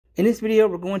In this video,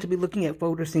 we're going to be looking at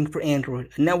FolderSync for Android,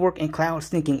 a network and cloud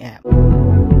syncing app.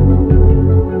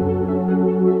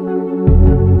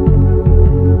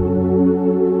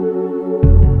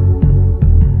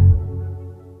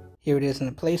 Here it is in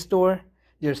the Play Store.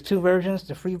 There's two versions,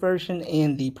 the free version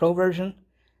and the Pro version.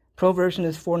 Pro version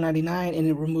is $4.99 and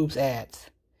it removes ads.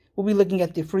 We'll be looking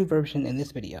at the free version in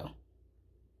this video.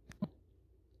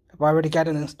 I've already got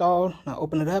it installed. Now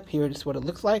open it up. Here is what it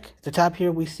looks like. At the top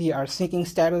here we see our syncing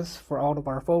status for all of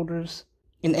our folders,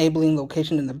 enabling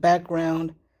location in the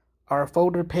background, our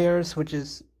folder pairs, which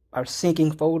is our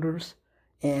syncing folders,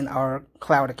 and our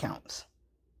cloud accounts.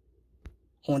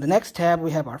 On the next tab we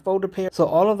have our folder pair. So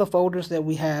all of the folders that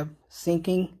we have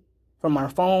syncing from our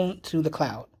phone to the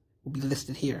cloud will be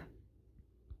listed here.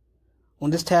 On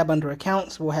this tab under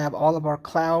accounts we'll have all of our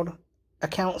cloud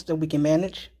accounts that we can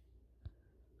manage.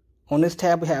 On this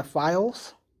tab we have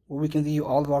files, where we can view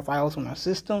all of our files on our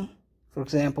system. For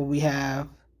example, we have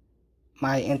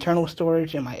my internal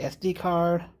storage and my SD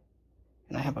card,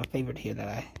 and I have a favorite here that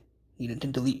I needed to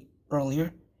delete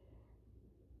earlier.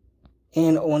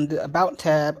 And on the About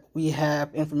tab we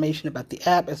have information about the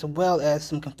app as well as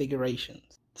some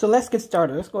configurations. So let's get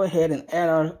started. Let's go ahead and add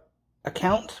our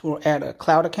account. We'll add a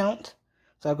cloud account.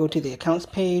 So I'll go to the accounts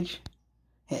page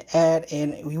and add,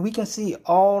 and we can see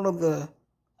all of the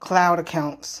cloud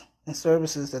accounts and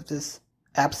services that this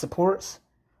app supports.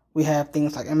 We have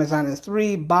things like Amazon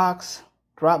S3, Box,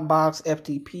 Dropbox,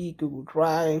 FTP, Google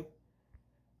Drive,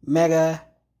 Mega.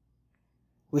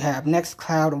 We have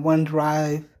Nextcloud,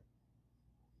 OneDrive,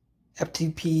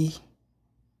 FTP,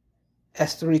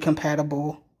 S3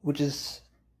 compatible, which is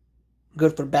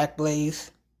good for Backblaze,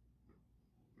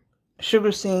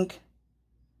 SugarSync,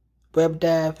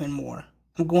 WebDAV, and more.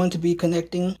 I'm going to be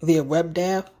connecting via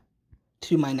WebDAV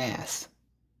to my NAS.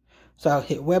 So I'll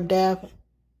hit WebDAV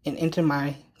and enter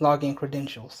my login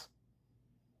credentials.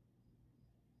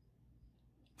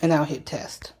 And I'll hit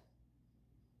test.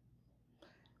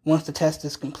 Once the test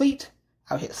is complete,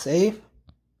 I'll hit save.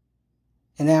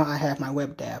 And now I have my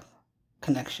WebDAV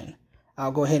connection.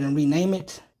 I'll go ahead and rename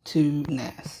it to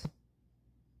NAS.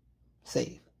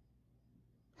 Save.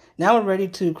 Now we're ready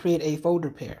to create a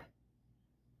folder pair.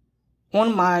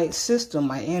 On my system,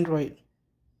 my Android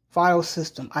file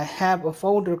system, I have a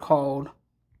folder called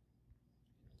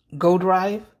Go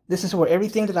Drive. This is where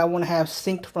everything that I want to have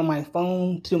synced from my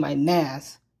phone to my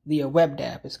NAS via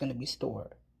WebDAV is going to be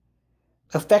stored,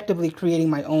 effectively creating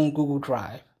my own Google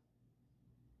Drive.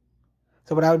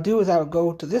 So what I'll do is I'll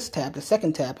go to this tab, the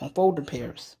second tab on folder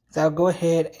pairs. So I'll go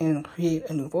ahead and create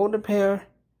a new folder pair.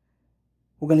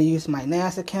 We're going to use my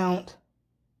NAS account.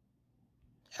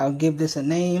 I'll give this a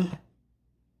name.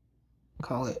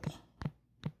 Call it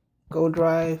Go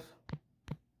Drive.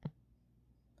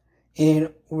 And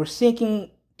we're syncing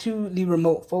to the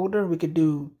remote folder. We could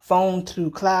do phone to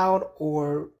cloud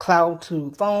or cloud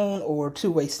to phone or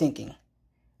two-way syncing. In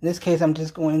this case, I'm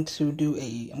just going to do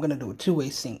a two-way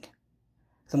sync.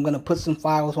 So I'm going to put some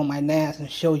files on my NAS and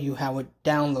show you how it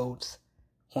downloads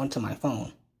onto my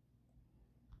phone.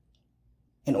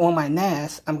 And on my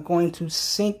NAS, I'm going to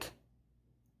sync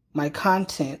my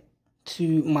content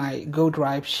to my Go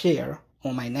Drive share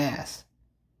on my NAS.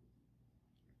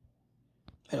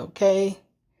 Okay.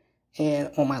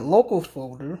 And on my local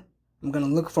folder, I'm going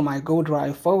to look for my Go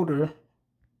Drive folder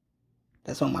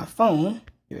that's on my phone.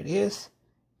 Here it is.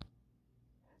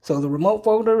 So the remote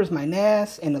folder is my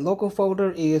NAS and the local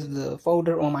folder is the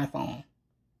folder on my phone.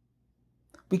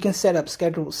 We can set up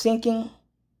scheduled syncing.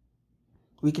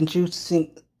 We can choose to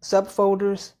sync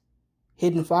subfolders,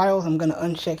 hidden files. I'm going to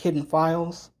uncheck hidden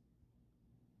files.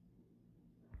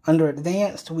 Under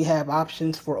advanced, we have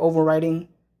options for overwriting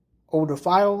older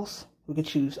files. We can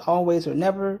choose always or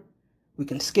never. We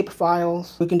can skip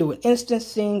files. We can do an instant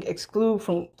sync, exclude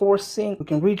from force sync. We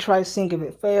can retry sync if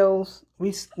it fails,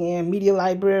 rescan media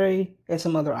library, and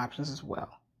some other options as well.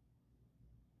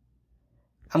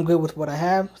 I'm good with what I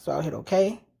have, so I'll hit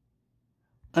OK.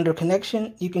 Under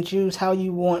connection, you can choose how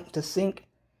you want to sync,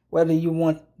 whether you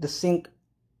want the sync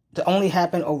to only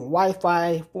happen over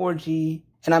Wi-Fi, 4G,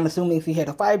 and I'm assuming if you had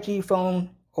a 5G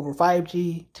phone, over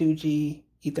 5G, 2G,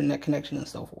 Ethernet connection, and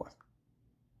so forth.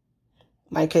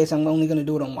 In my case, I'm only going to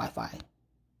do it on Wi-Fi.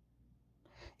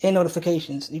 And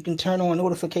notifications. You can turn on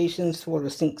notifications for the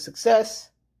sync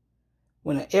success,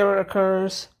 when an error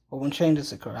occurs, or when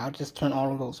changes occur. I'll just turn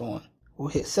all of those on. We'll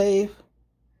hit save.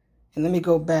 And let me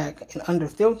go back, and under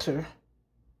filter,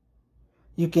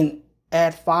 you can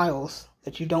add files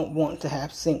that you don't want to have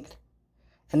synced.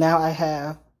 And now I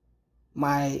have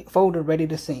my folder ready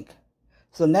to sync.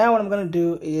 So now what I'm going to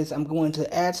do is I'm going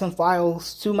to add some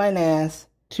files to my NAS,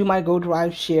 to my Go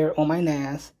Drive share on my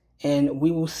NAS, and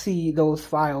we will see those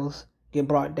files get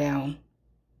brought down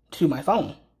to my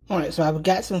phone. Alright, so I've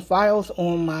got some files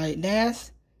on my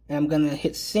NAS, and I'm going to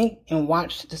hit sync and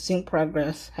watch the sync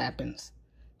progress happens.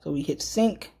 So we hit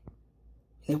sync,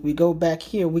 and if we go back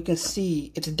here, we can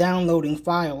see it's downloading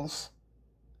files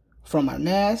from our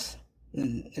NAS,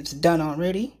 and it's done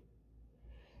already.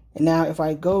 And now if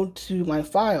I go to my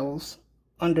files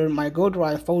under my Go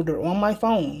Drive folder on my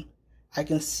phone, I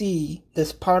can see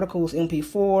this Particles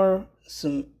MP4,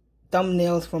 some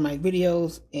thumbnails for my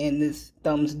videos, and this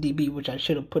Thumbs DB, which I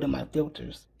should have put in my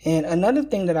filters. And another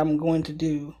thing that I'm going to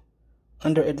do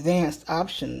under advanced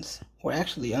options, or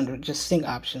actually under just sync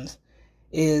options,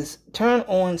 is turn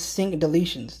on sync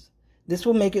deletions. This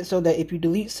will make it so that if you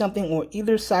delete something on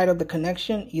either side of the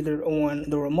connection, either on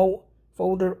the remote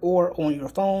folder or on your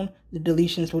phone, the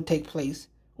deletions will take place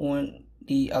on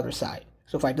the other side.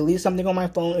 So if I delete something on my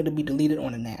phone, it'll be deleted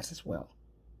on the NAS as well.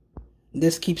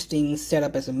 This keeps things set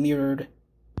up as a mirrored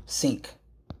sync.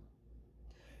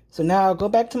 So now I'll go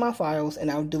back to my files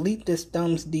and I'll delete this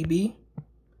Thumbs DB,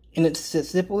 and it's as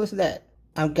simple as that.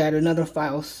 I've got another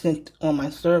file synced on my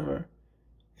server,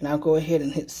 and I'll go ahead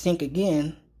and hit sync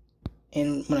again,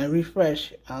 and when I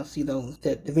refresh, I'll see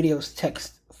the video's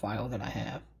text file that I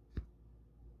have.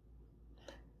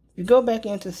 If you go back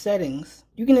into settings,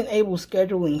 you can enable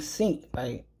scheduling sync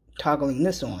by toggling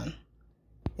this on.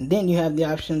 And then you have the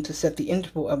option to set the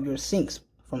interval of your syncs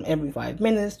from every 5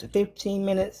 minutes to 15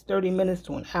 minutes, 30 minutes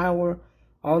to an hour,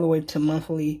 all the way to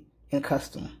monthly and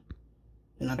custom.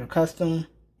 And under custom,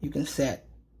 you can set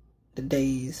the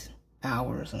days,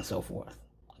 hours, and so forth.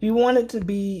 If you want it to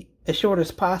be as short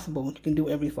as possible, you can do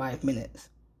every 5 minutes,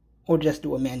 or just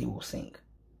do a manual sync.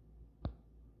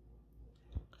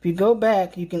 If you go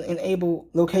back, you can enable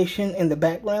location in the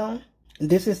background.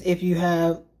 This is if you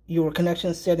have your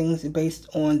connection settings based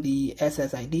on the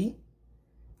SSID.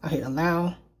 I'll hit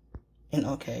allow and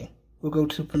OK. We'll go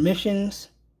to permissions,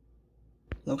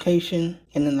 location,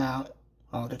 and allow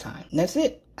all the time. And that's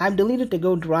it. I've deleted the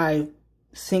Go Drive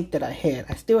sync that I had.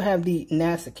 I still have the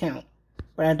NAS account,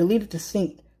 but I deleted the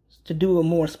sync to do a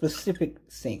more specific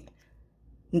sync.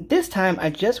 This time, I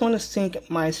just want to sync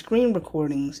my screen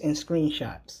recordings and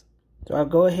screenshots. So I'll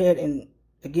go ahead and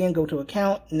again go to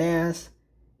Account, NAS,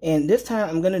 and this time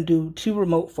I'm going to do to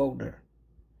Remote folder.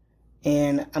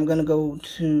 And I'm going to go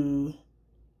to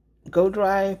Go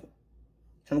Drive.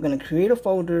 I'm going to create a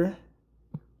folder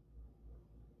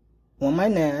on my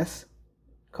NAS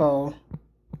called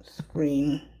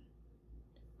Screen.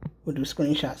 We'll do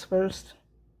screenshots first.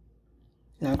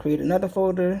 Now create another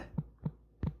folder.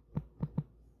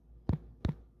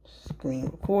 Screen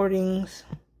recordings.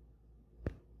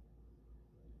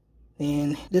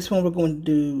 And this one we're going to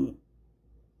do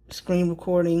screen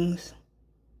recordings.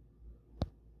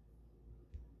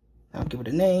 I'll give it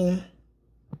a name.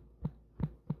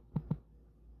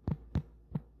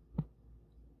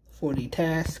 4D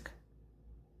task.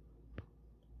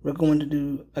 We're going to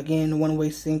do again one-way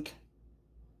sync.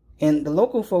 And the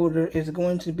local folder is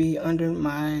going to be under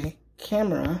my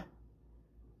camera,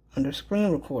 under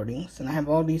screen recordings, and I have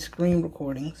all these screen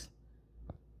recordings.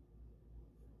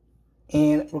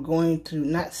 And we're going to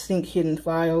not sync hidden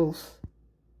files.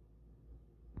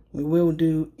 We will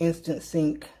do instant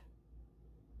sync.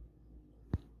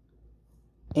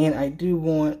 And I do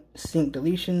want sync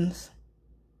deletions.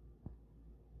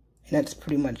 And that's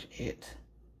pretty much it.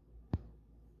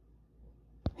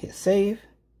 Hit save.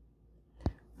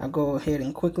 I'll go ahead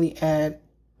and quickly add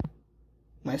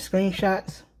my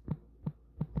screenshots.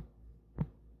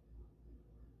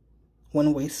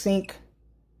 One-way sync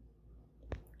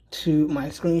to my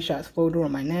screenshots folder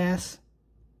on my NAS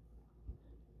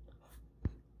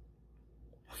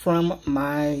from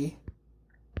my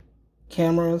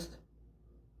camera's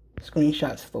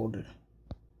screenshots folder.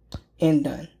 And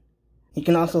done. You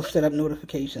can also set up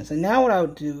notifications. And now what I'll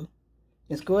do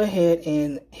is go ahead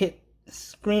and hit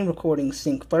screen recording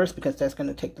sync first, because that's going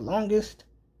to take the longest.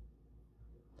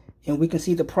 And we can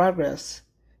see the progress.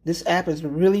 This app is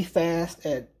really fast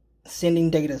at sending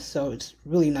data, so it's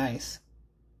really nice.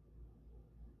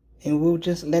 And we'll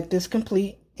just let this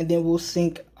complete, and then we'll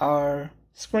sync our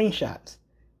screenshots.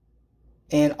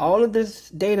 And all of this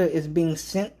data is being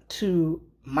sent to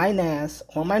my NAS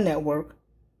on my network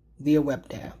via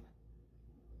WebDAV.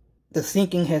 The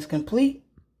syncing has complete.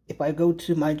 If I go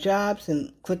to my jobs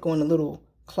and click on the little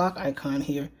clock icon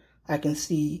here, I can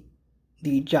see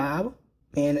the job.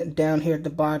 And down here at the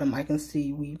bottom, I can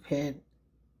see we've had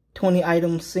 20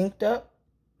 items synced up,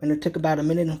 and it took about 1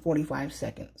 minute and 45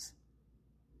 seconds.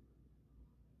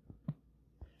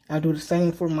 I'll do the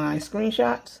same for my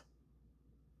screenshots,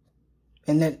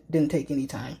 and that didn't take any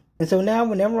time. And so now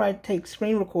whenever I take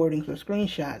screen recordings or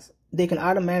screenshots, they can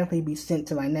automatically be sent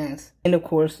to my NAS. And of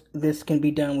course, this can be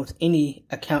done with any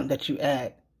account that you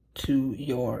add to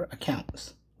your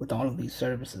accounts with all of these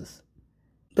services.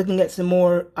 Looking at some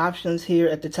more options here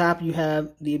at the top, you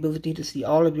have the ability to see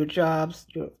all of your jobs,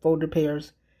 your folder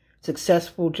pairs,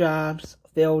 successful jobs,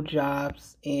 failed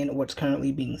jobs, and what's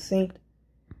currently being synced.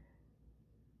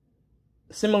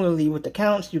 Similarly with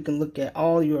accounts, you can look at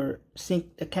all your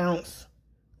synced accounts,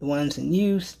 the ones in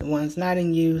use, the ones not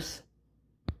in use.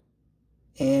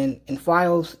 And in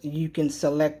files, you can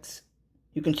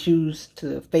choose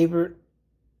to favorite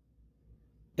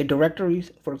a directory.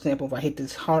 For example, if I hit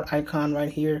this heart icon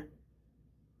right here,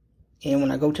 and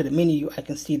when I go to the menu, I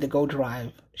can see the Go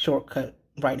Drive shortcut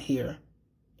right here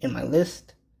in my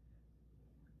list.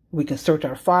 We can search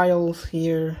our files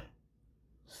here.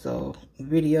 So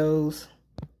videos,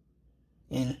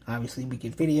 and obviously we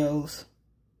get videos.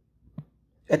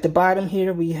 At the bottom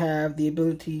here, we have the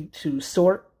ability to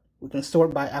sort. We can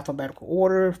sort by alphabetical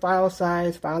order, file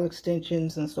size, file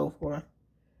extensions, and so forth.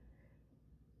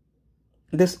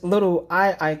 This little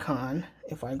eye icon,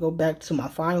 if I go back to my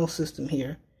file system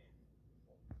here,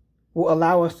 will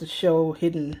allow us to show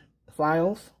hidden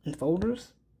files and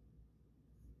folders.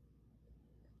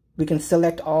 We can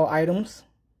select all items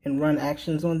and run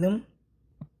actions on them.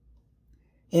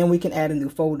 And we can add a new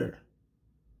folder.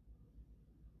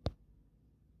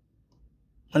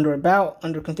 Under About,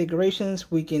 under Configurations,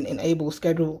 we can enable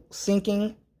schedule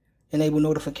syncing, enable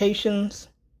notifications,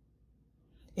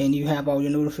 and you have all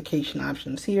your notification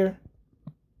options here.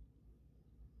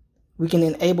 We can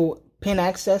enable PIN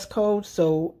access code,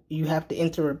 so you have to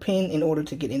enter a PIN in order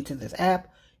to get into this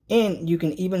app. And you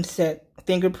can even set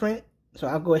fingerprint. So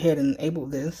I'll go ahead and enable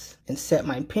this and set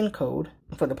my PIN code.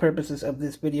 For the purposes of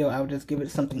this video, I'll just give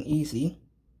it something easy.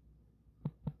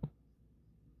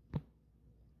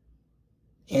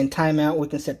 And timeout, we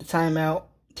can set the timeout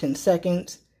 10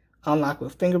 seconds. Unlock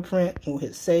with fingerprint. We'll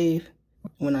hit save.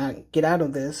 When I get out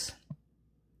of this,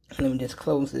 let me just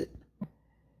close it.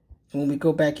 And when we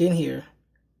go back in here,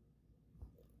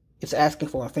 it's asking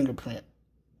for a fingerprint.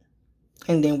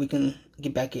 And then we can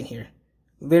get back in here.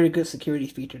 Very good security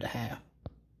feature to have.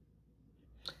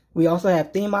 We also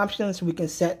have theme options. We can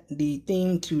set the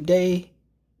theme to day,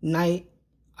 night,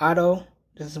 auto.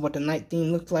 This is what the night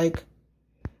theme looks like.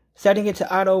 Setting it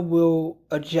to auto will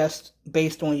adjust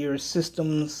based on your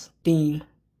system's theme.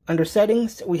 Under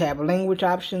settings, we have language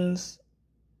options,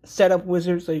 setup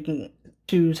wizard, so you can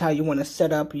choose how you want to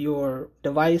set up your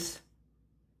device,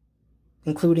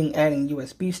 including adding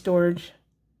USB storage.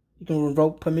 You can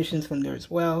revoke permissions from there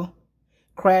as well.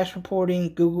 Crash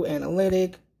reporting, Google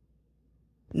Analytics,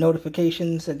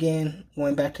 notifications, again,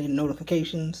 going back to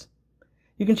notifications.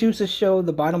 You can choose to show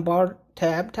the bottom bar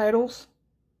tab titles,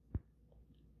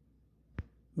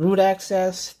 root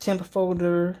access, temp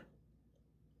folder.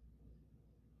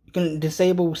 You can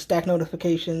disable stack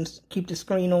notifications, keep the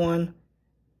screen on,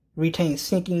 retain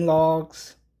syncing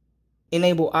logs,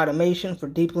 enable automation for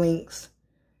deep links,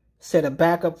 set a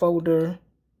backup folder,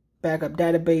 backup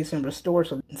database, and restore.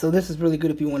 So this is really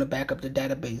good if you want to back up the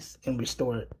database and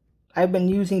restore it. I've been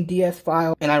using DS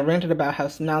File, and I ranted about how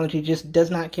Synology just does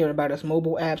not care about its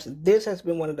mobile apps. This has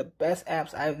been one of the best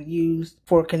apps I've used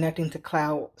for connecting to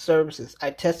cloud services.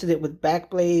 I tested it with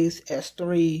Backblaze,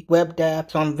 S3,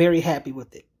 WebDAV, so I'm very happy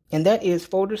with it. And that is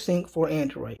FolderSync for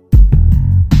Android.